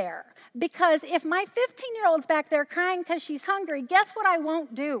stay there, because if my 15-year-old's back there crying because she's hungry, guess what I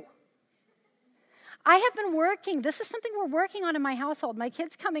won't do? I have been working. This is something we're working on in my household. My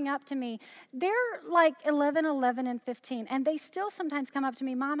kids coming up to me, they're like 11, and 15, and they still sometimes come up to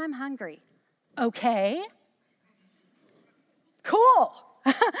me, Mom, I'm hungry. Okay. Cool.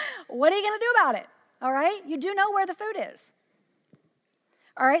 What are you going to do about it? All right? You do know where the food is.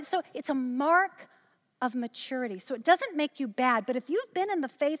 All right? So it's a mark of maturity. So it doesn't make you bad, but if you've been in the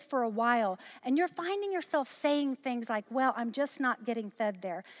faith for a while and you're finding yourself saying things like, well, I'm just not getting fed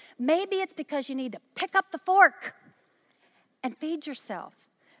there, maybe it's because you need to pick up the fork and feed yourself.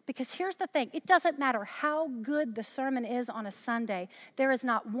 Because here's the thing, it doesn't matter how good the sermon is on a Sunday, there is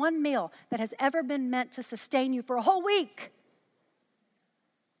not one meal that has ever been meant to sustain you for a whole week.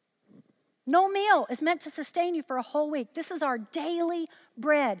 No meal is meant to sustain you for a whole week. This is our daily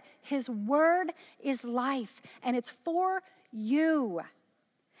bread. His word is life, and it's for you.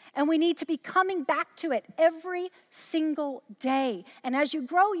 And we need to be coming back to it every single day. And as you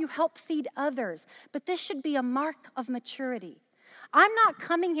grow, you help feed others. But this should be a mark of maturity. I'm not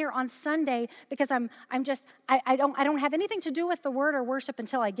coming here on Sunday because I don't have anything to do with the word or worship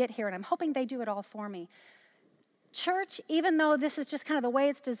until I get here, and I'm hoping they do it all for me. Church, even though this is just kind of the way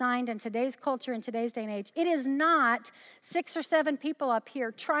it's designed in today's culture, in today's day and age, it is not 6 or 7 people up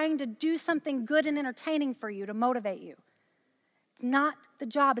here trying to do something good and entertaining for you to motivate you. It's not the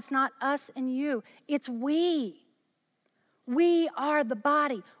job. It's not us and you. It's we. We are the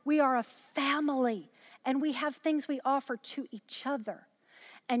body. We are a family. And we have things we offer to each other.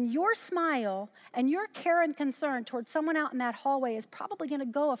 And your smile and your care and concern towards someone out in that hallway is probably going to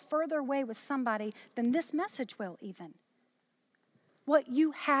go a further way with somebody than this message will even. What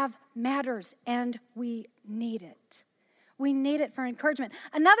you have matters, and we need it. We need it for encouragement.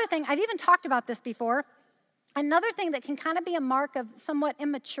 Another thing, I've even talked about this before, another thing that can kind of be a mark of somewhat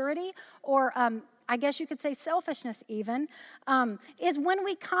immaturity or I guess you could say selfishness even, is when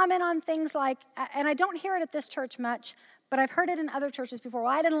we comment on things like, and I don't hear it at this church much, but I've heard it in other churches before.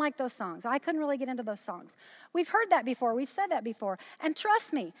 Well, I didn't like those songs. I couldn't really get into those songs. We've heard that before. We've said that before. And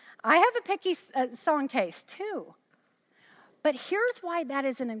trust me, I have a picky song taste too. But here's why that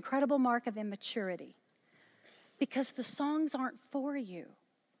is an incredible mark of immaturity. Because the songs aren't for you.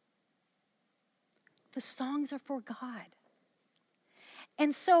 The songs are for God.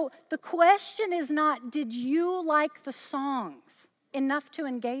 And so the question is not, did you like the songs enough to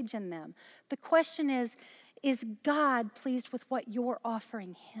engage in them? The question is God pleased with what you're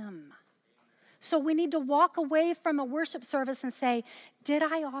offering him? So we need to walk away from a worship service and say, did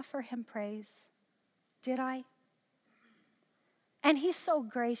I offer him praise? Did I? And he's so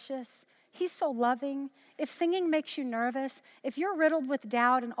gracious. He's so loving. If singing makes you nervous, if you're riddled with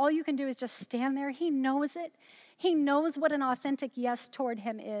doubt and all you can do is just stand there, he knows it. He knows what an authentic yes toward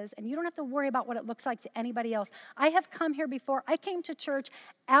him is, and you don't have to worry about what it looks like to anybody else. I have come here before. I came to church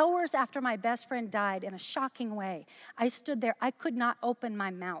hours after my best friend died in a shocking way. I stood there. I could not open my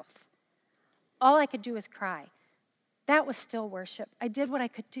mouth. All I could do was cry. That was still worship. I did what I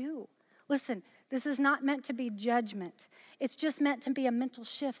could do. Listen, this is not meant to be judgment. It's just meant to be a mental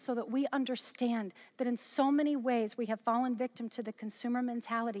shift so that we understand that in so many ways we have fallen victim to the consumer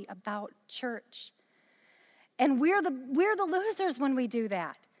mentality about church. And we're the losers when we do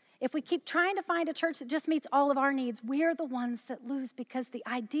that. If we keep trying to find a church that just meets all of our needs, we're the ones that lose, because the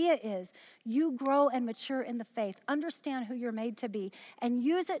idea is you grow and mature in the faith, understand who you're made to be, and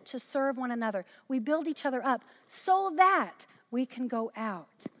use it to serve one another. We build each other up so that we can go out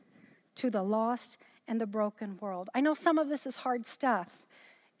to the lost and the broken world. I know some of this is hard stuff.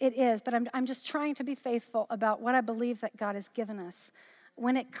 It is, but I'm just trying to be faithful about what I believe that God has given us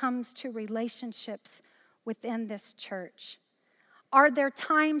when it comes to relationships within this church. Are there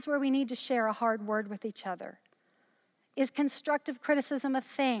times where we need to share a hard word with each other? Is constructive criticism a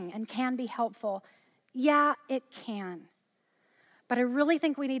thing and can be helpful? Yeah, it can. But I really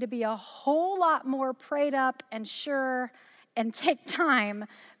think we need to be a whole lot more prayed up and sure and take time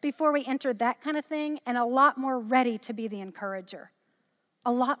before we enter that kind of thing, and a lot more ready to be the encourager.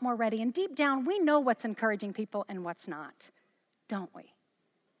 A lot more ready. And deep down, we know what's encouraging people and what's not, don't we?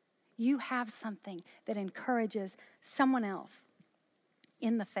 You have something that encourages someone else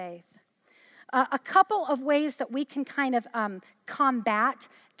in the faith. A couple of ways that we can kind of combat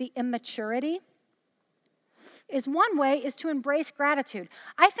the immaturity is one way is to embrace gratitude.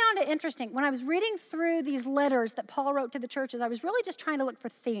 I found it interesting. When I was reading through these letters that Paul wrote to the churches, I was really just trying to look for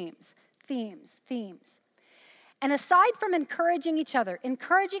themes. And aside from encouraging each other,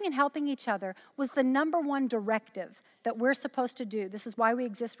 encouraging and helping each other was the number one directive that we're supposed to do. This is why we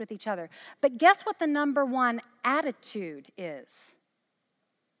exist with each other. But guess what the number one attitude is?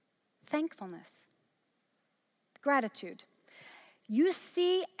 Thankfulness. Gratitude. You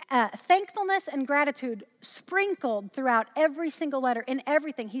see thankfulness and gratitude sprinkled throughout every single letter, in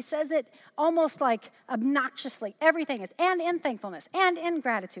everything. He says it almost like obnoxiously. Everything is, and in thankfulness, and in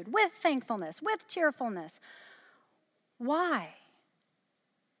gratitude, with thankfulness, with cheerfulness. Why?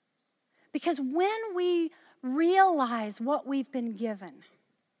 Because when we realize what we've been given,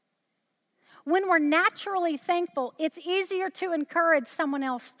 when we're naturally thankful, it's easier to encourage someone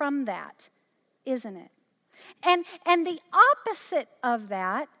else from that, isn't it? And the opposite of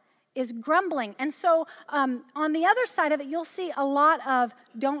that is grumbling. And so on the other side of it, you'll see a lot of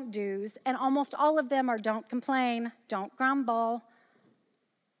don't do's, and almost all of them are don't complain, don't grumble,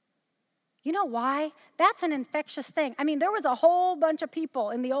 You know why? That's an infectious thing. I mean, there was a whole bunch of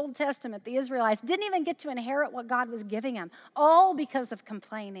people in the Old Testament, the Israelites, didn't even get to inherit what God was giving them, all because of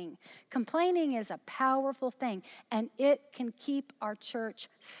complaining. Complaining is a powerful thing, and it can keep our church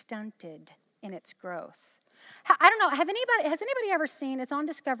stunted in its growth. I don't know, has anybody ever seen, it's on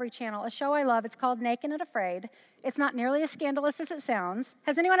Discovery Channel, a show I love, it's called Naked and Afraid. It's not nearly as scandalous as it sounds.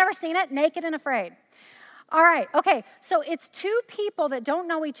 Has anyone ever seen it? Naked and Afraid. All right, okay, so it's two people that don't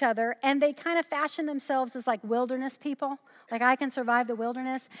know each other, and they kind of fashion themselves as like wilderness people, like I can survive the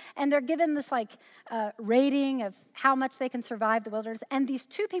wilderness, and they're given this like rating of how much they can survive the wilderness, and these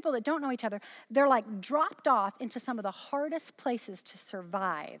two people that don't know each other, they're like dropped off into some of the hardest places to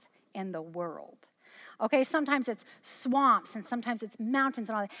survive in the world. Okay, sometimes it's swamps, and sometimes it's mountains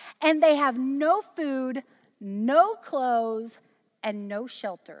and all that, and they have no food, no clothes, and no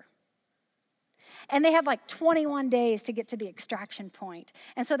shelter. And they have like 21 days to get to the extraction point.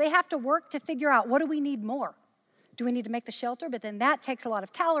 And so they have to work to figure out, what do we need more? Do we need to make the shelter? But then that takes a lot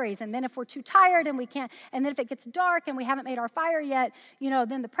of calories. And then if we're too tired and we can't, and then if it gets dark and we haven't made our fire yet,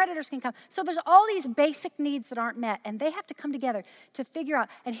 then the predators can come. So there's all these basic needs that aren't met. And they have to come together to figure out.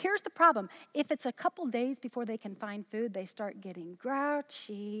 And here's the problem. If it's a couple days before they can find food, they start getting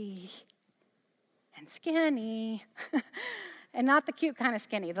grouchy and skinny. And not the cute kind of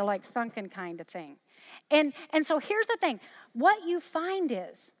skinny, the like sunken kind of thing. And so here's the thing. What you find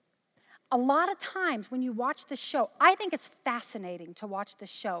is, a lot of times when you watch this show, I think it's fascinating to watch this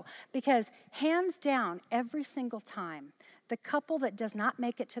show because hands down, every single time, the couple that does not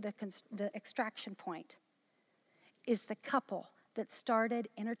make it to the extraction point is the couple that started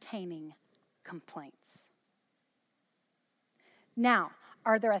entertaining complaints. Now,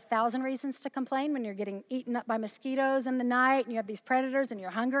 are there 1,000 reasons to complain when you're getting eaten up by mosquitoes in the night and you have these predators and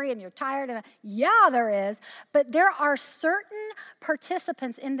you're hungry and you're tired? Yeah, there is. But there are certain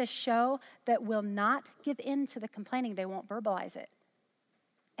participants in this show that will not give in to the complaining. They won't verbalize it.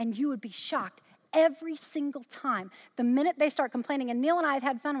 And you would be shocked every single time. The minute they start complaining, and Neil and I have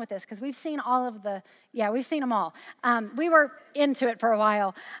had fun with this because we've seen we've seen them all. We were into it for a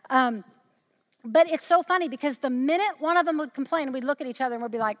while. But it's so funny because the minute one of them would complain, we'd look at each other and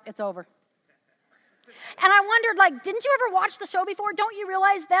we'd be like, it's over. And I wondered, didn't you ever watch the show before? Don't you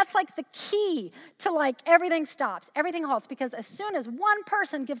realize that's like the key to everything stops, everything halts, because as soon as one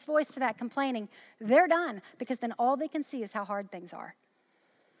person gives voice to that complaining, they're done, because then all they can see is how hard things are.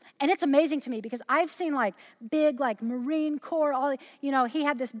 And it's amazing to me because I've seen big Marine Corps, he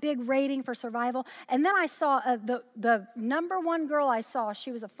had this big rating for survival. And then I saw the number one girl I saw,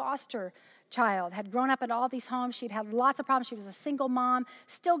 she was a foster child, had grown up in all these homes. She'd had lots of problems. She was a single mom,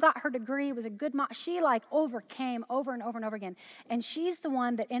 still got her degree, was a good mom. She overcame over and over and over again. And she's the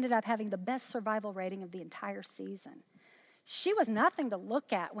one that ended up having the best survival rating of the entire season. She was nothing to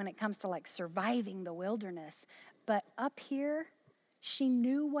look at when it comes to surviving the wilderness. But up here, she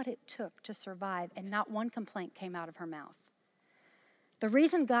knew what it took to survive, and not one complaint came out of her mouth. The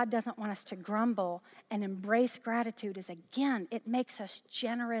reason God doesn't want us to grumble and embrace gratitude is, again, it makes us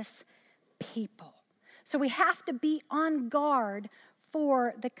generous people. So we have to be on guard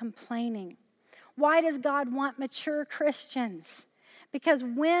for the complaining. Why does God want mature Christians? Because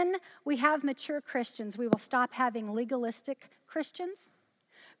when we have mature Christians, we will stop having legalistic Christians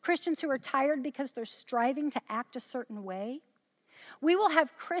who are tired because they're striving to act a certain way. We will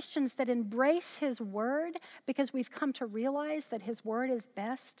have Christians that embrace His Word because we've come to realize that His Word is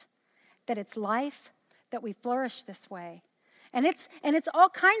best, that it's life, that we flourish this way. And it's all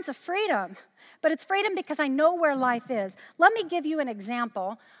kinds of freedom, but it's freedom because I know where life is. Let me give you an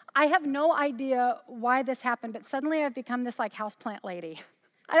example. I have no idea why this happened, but suddenly I've become this houseplant lady.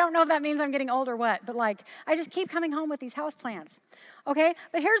 I don't know if that means I'm getting old or what, but I just keep coming home with these houseplants. Okay,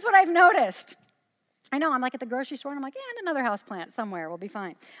 but here's what I've noticed. I know, I'm at the grocery store and I'm and another houseplant somewhere will be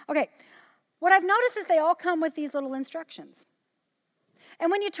fine. Okay, what I've noticed is they all come with these little instructions.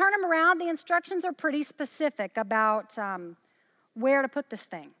 And when you turn them around, the instructions are pretty specific about where to put this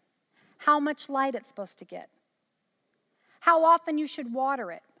thing, how much light it's supposed to get, how often you should water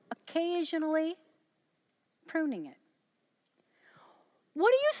it, occasionally pruning it.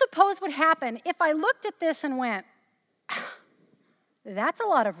 What do you suppose would happen if I looked at this and went, that's a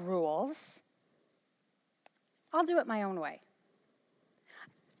lot of rules. I'll do it my own way.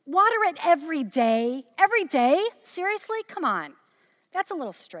 Water it every day? Every day? Seriously? Come on. That's a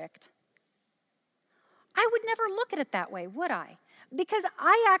little strict. I would never look at it that way, would I? Because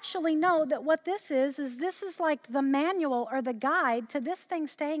I actually know that what this is the manual or the guide to this thing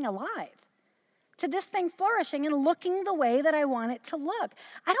staying alive, to this thing flourishing and looking the way that I want it to look.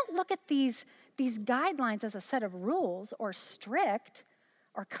 I don't look at these guidelines as a set of rules or strict.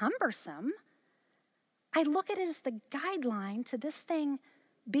 or cumbersome. I look at it as the guideline to this thing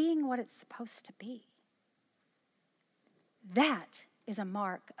being what it's supposed to be. That is a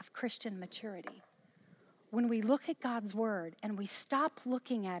mark of Christian maturity. When we look at God's word and we stop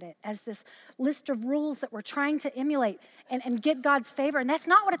looking at it as this list of rules that we're trying to emulate and get God's favor, and that's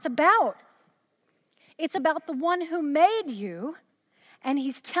not what it's about. It's about the one who made you, and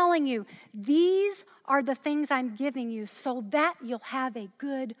he's telling you, these are the things I'm giving you so that you'll have a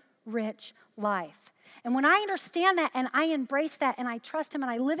good, rich life. And when I understand that and I embrace that and I trust him and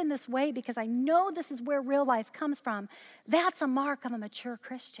I live in this way because I know this is where real life comes from, that's a mark of a mature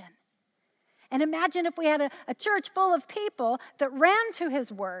Christian. And imagine if we had a church full of people that ran to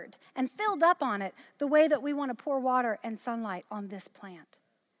his word and filled up on it the way that we want to pour water and sunlight on this plant.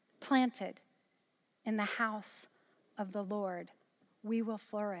 Planted in the house of the Lord, we will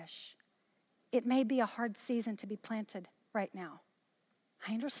flourish. It may be a hard season to be planted right now.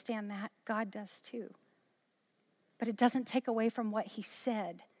 I understand that. God does too. But it doesn't take away from what he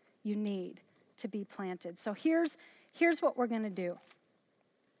said you need to be planted. So here's what we're going to do.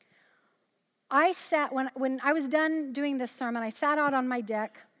 I sat, when I was done doing this sermon, I sat out on my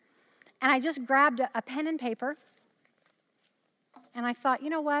deck, and I just grabbed a pen and paper, and I thought, you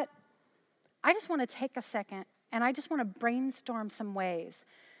know what? I just want to take a second, and I just want to brainstorm some ways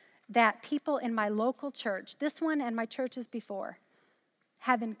that people in my local church, this one and my churches before,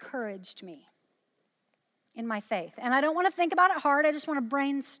 have encouraged me in my faith. And I don't want to think about it hard, I just want to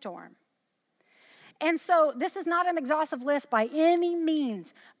brainstorm. And so this is not an exhaustive list by any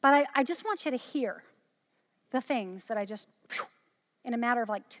means, but I just want you to hear the things that I just, in a matter of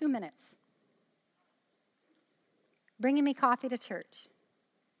like 2 minutes. Bringing me coffee to church,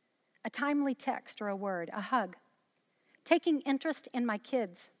 a timely text or a word, a hug, taking interest in my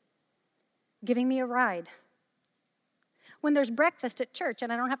kids, giving me a ride. When there's breakfast at church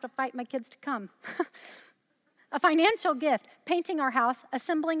and I don't have to fight my kids to come. A financial gift, painting our house,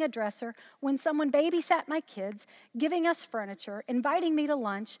 assembling a dresser, when someone babysat my kids, giving us furniture, inviting me to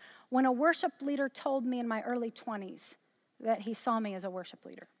lunch, when a worship leader told me in my early 20s that he saw me as a worship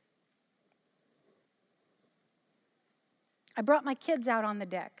leader. I brought my kids out on the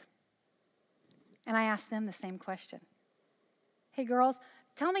deck, and I asked them the same question. Hey, girls,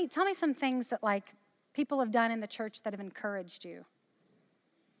 tell me some things that, like, people have done in the church that have encouraged you.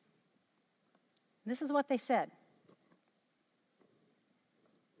 This is what they said.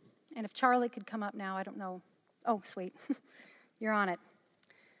 And if Charlie could come up now, I don't know. Oh, sweet. You're on it.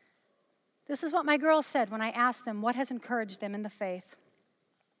 This is what my girls said when I asked them what has encouraged them in the faith.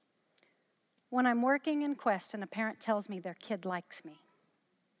 When I'm working in Quest and a parent tells me their kid likes me.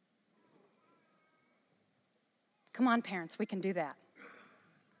 Come on, parents, we can do that.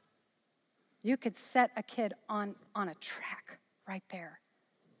 You could set a kid on a track right there.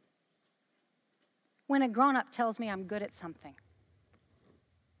 When a grown-up tells me I'm good at something.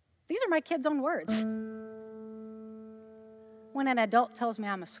 These are my kids' own words. When an adult tells me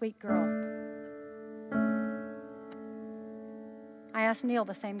I'm a sweet girl. I asked Neil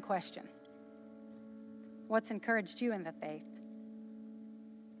the same question. What's encouraged you in the faith?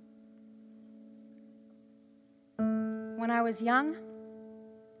 When I was young,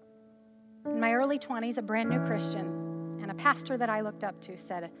 in my early 20s, a brand new Christian, and a pastor that I looked up to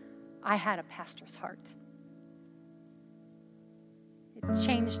said, I had a pastor's heart. It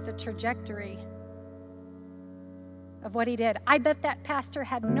changed the trajectory of what he did. I bet that pastor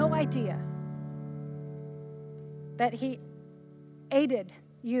had no idea that he aided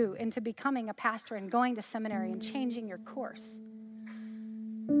you into becoming a pastor and going to seminary and changing your course.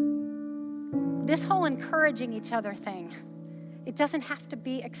 This whole encouraging each other thing, it doesn't have to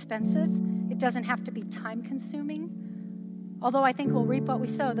be expensive. It doesn't have to be time-consuming. Although I think we'll reap what we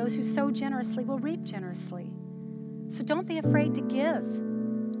sow. Those who sow generously will reap generously. So don't be afraid to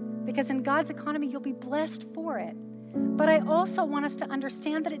give, because in God's economy, you'll be blessed for it. But I also want us to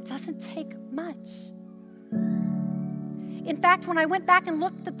understand that it doesn't take much. In fact, when I went back and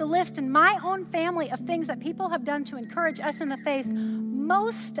looked at the list in my own family of things that people have done to encourage us in the faith,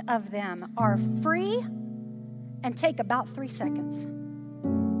 most of them are free and take about 3 seconds.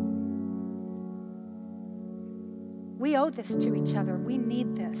 We owe this to each other. We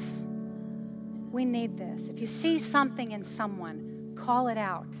need this. We need this. If you see something in someone, call it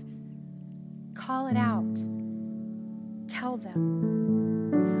out. Call it out. Tell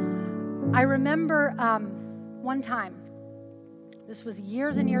them. I remember one time, this was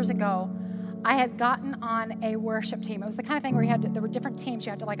years and years ago, I had gotten on a worship team. It was the kind of thing where there were different teams. You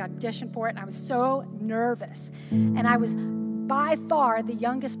had to like audition for it, and I was so nervous. And I was by far the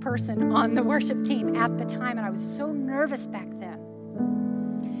youngest person on the worship team at the time, and I was so nervous back then.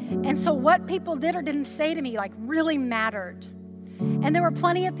 And so what people did or didn't say to me like really mattered. And there were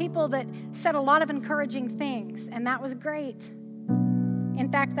plenty of people that said a lot of encouraging things, and that was great. In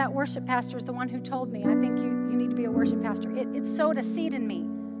fact, that worship pastor is the one who told me, I think you need to be a worship pastor. It sowed a seed in me.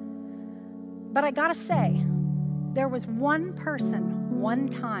 But I gotta say, there was one person, one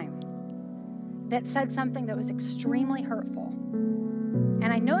time, that said something that was extremely hurtful.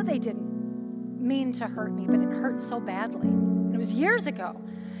 And I know they didn't mean to hurt me, but it hurt so badly. And it was years ago.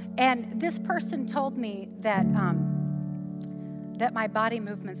 And this person told me that that my body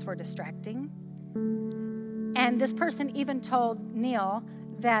movements were distracting. And this person even told Neil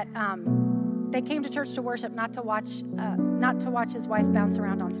that they came to church to worship, not to watch his wife bounce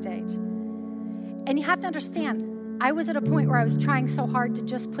around on stage. And you have to understand, I was at a point where I was trying so hard to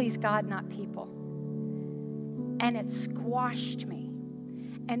just please God, not people. And it squashed me.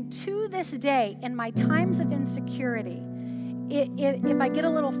 And to this day, in my times of insecurity, if I get a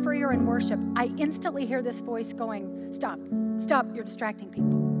little freer in worship, I instantly hear this voice going, stop, you're distracting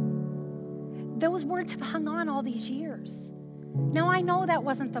people. Those words have hung on all these years. Now I know that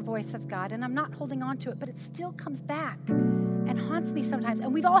wasn't the voice of God, and I'm not holding on to it, but it still comes back and haunts me sometimes.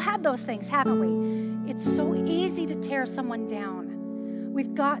 And we've all had those things, haven't we? It's so easy to tear someone down.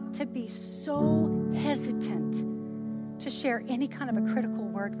 We've got to be so hesitant to share any kind of a critical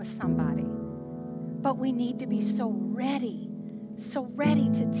word with somebody. But we need to be so ready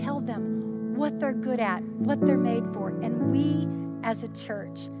to tell them what they're good at, what they're made for, and we as a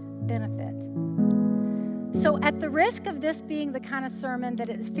church benefit. So at the risk of this being the kind of sermon that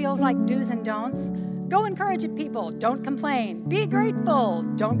it feels like do's and don'ts, go encourage people, don't complain, be grateful,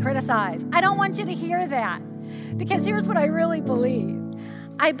 don't criticize. I don't want you to hear that, because here's what I really believe.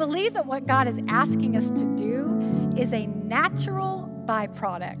 I believe that what God is asking us to do is a natural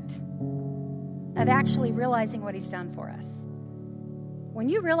byproduct of actually realizing what he's done for us. When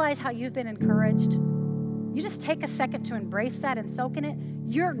you realize how you've been encouraged, you just take a second to embrace that and soak in it,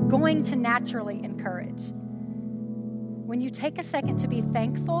 you're going to naturally encourage. When you take a second to be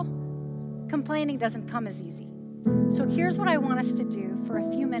thankful, complaining doesn't come as easy. So here's what I want us to do for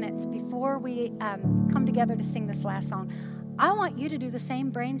a few minutes before we come together to sing this last song. I want you to do the same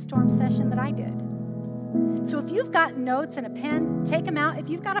brainstorm session that I did. So if you've got notes and a pen, take them out. If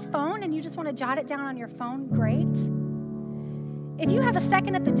you've got a phone and you just want to jot it down on your phone, great. If you have a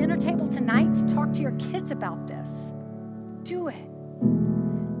second at the dinner table tonight to talk to your kids about this, do it.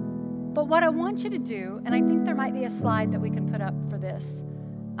 But what I want you to do, and I think there might be a slide that we can put up for this,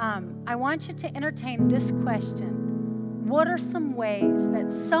 I want you to entertain this question. What are some ways that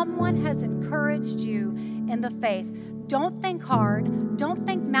someone has encouraged you in the faith? Don't think hard. Don't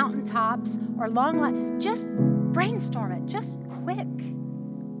think mountaintops or long lines. Just brainstorm it. Just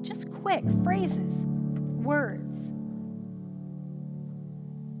quick phrases, words.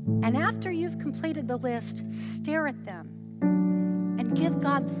 And after you've completed the list, stare at them and give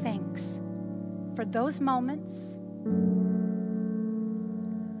God thanks for those moments,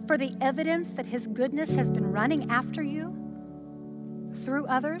 for the evidence that his goodness has been running after you through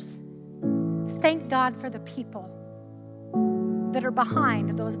others. Thank God for the people that are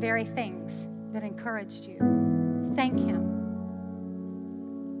behind those very things that encouraged you. Thank him.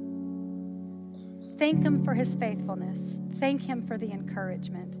 Thank him for his faithfulness. Thank him for the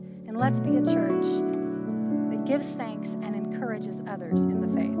encouragement. And let's be a church that gives thanks and encourages others in the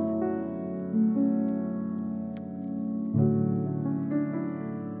faith.